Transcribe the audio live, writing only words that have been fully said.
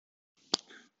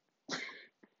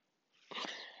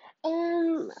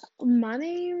My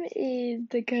name is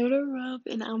Dakota Rupp,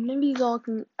 and I'm going to be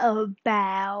talking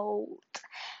about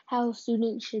how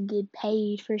students should get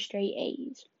paid for straight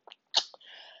A's.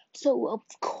 So, of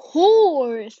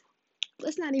course,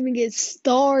 let's not even get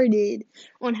started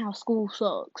on how school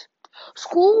sucks.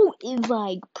 School is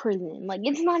like prison. Like,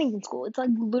 it's not even school. It's like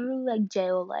literally like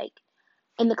jail. Like,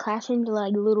 in the classrooms are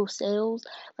like little cells.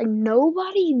 Like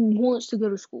nobody wants to go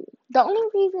to school. The only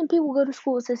reason people go to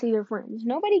school is to see their friends.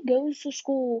 Nobody goes to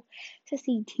school to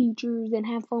see teachers and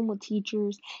have fun with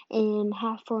teachers and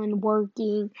have fun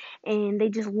working and they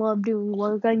just love doing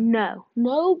work. Like no.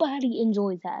 Nobody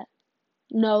enjoys that.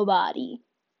 Nobody.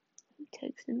 He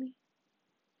texted me.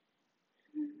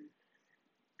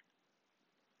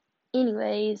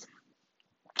 Anyways,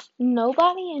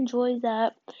 nobody enjoys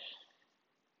that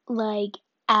like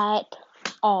at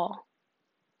all.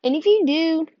 And if you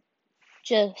do,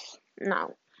 just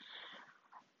no.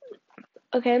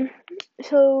 Okay,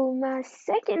 so my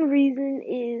second reason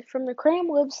is from the Cram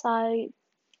website.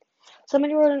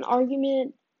 Somebody wrote an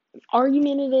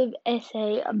argumentative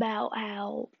essay about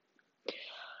how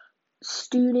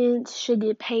students should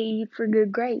get paid for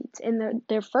good grades, and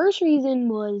their first reason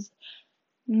was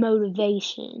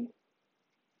motivation.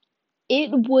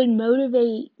 It would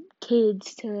motivate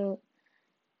kids to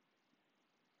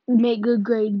make good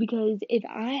grades because if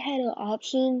I had an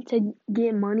option to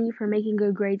get money for making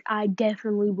good grades, I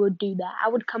definitely would do that. I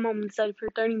would come home and study for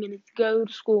 30 minutes, go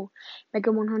to school, make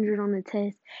a 100 on the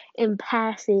test, and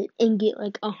pass it and get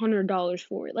like $100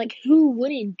 for it. Like, who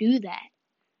wouldn't do that?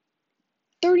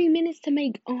 30 minutes to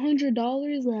make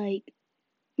 $100, like,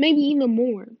 maybe even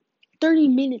more. 30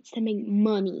 minutes to make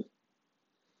money.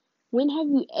 When have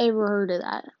you ever heard of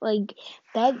that? Like,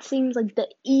 that seems like the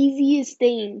easiest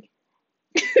thing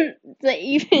to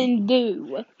even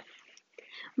do.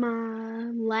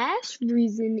 My last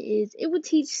reason is it would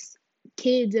teach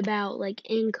kids about like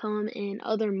income and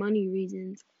other money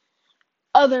reasons,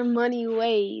 other money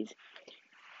ways.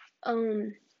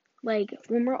 Like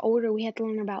when we're older, we have to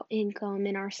learn about income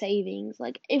and our savings.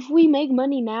 Like if we make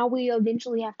money now, we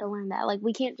eventually have to learn that. Like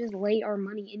we can't just lay our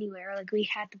money anywhere. Like we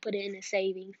have to put it in a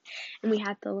savings, and we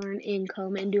have to learn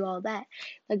income and do all that.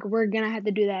 Like we're gonna have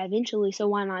to do that eventually. So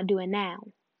why not do it now?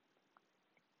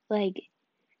 Like,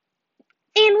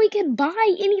 and we can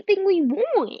buy anything we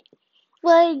want.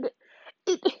 Like,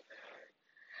 it,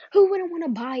 who wouldn't want to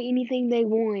buy anything they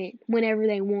want whenever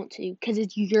they want to? Because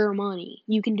it's your money.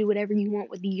 You can do whatever you want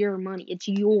with your money. It's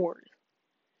yours.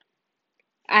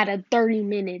 Out of 30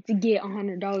 minutes, get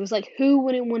 $100. Like, who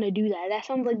wouldn't want to do that? That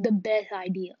sounds like the best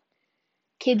idea.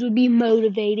 Kids would be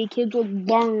motivated. Kids would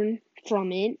learn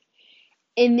from it.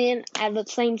 And then at the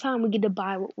same time, we get to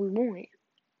buy what we want.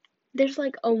 There's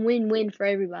like a win-win for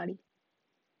everybody.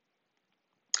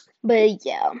 But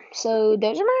yeah, so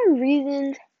those are my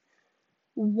reasons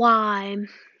why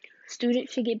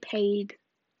students should get paid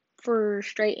for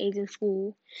straight A's in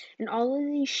school, and all of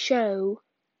these show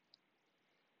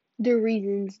the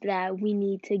reasons that we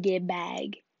need to get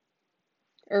bag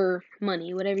or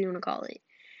money, whatever you want to call it,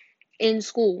 in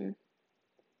school.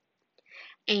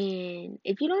 And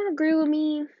if you don't agree with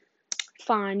me,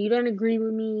 fine. You don't agree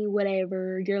with me,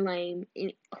 whatever. You're lame,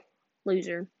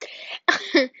 loser.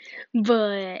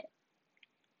 But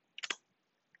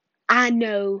I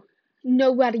know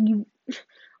nobody's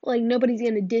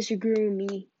gonna disagree with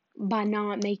me by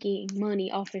not making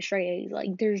money off of straight A's.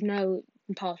 Like there's no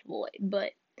impossible way.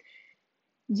 But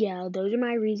yeah, those are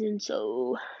my reasons.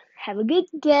 So have a good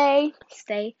day.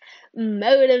 Stay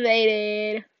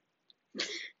motivated.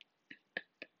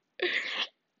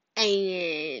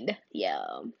 And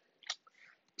yeah.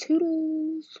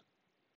 Toodles.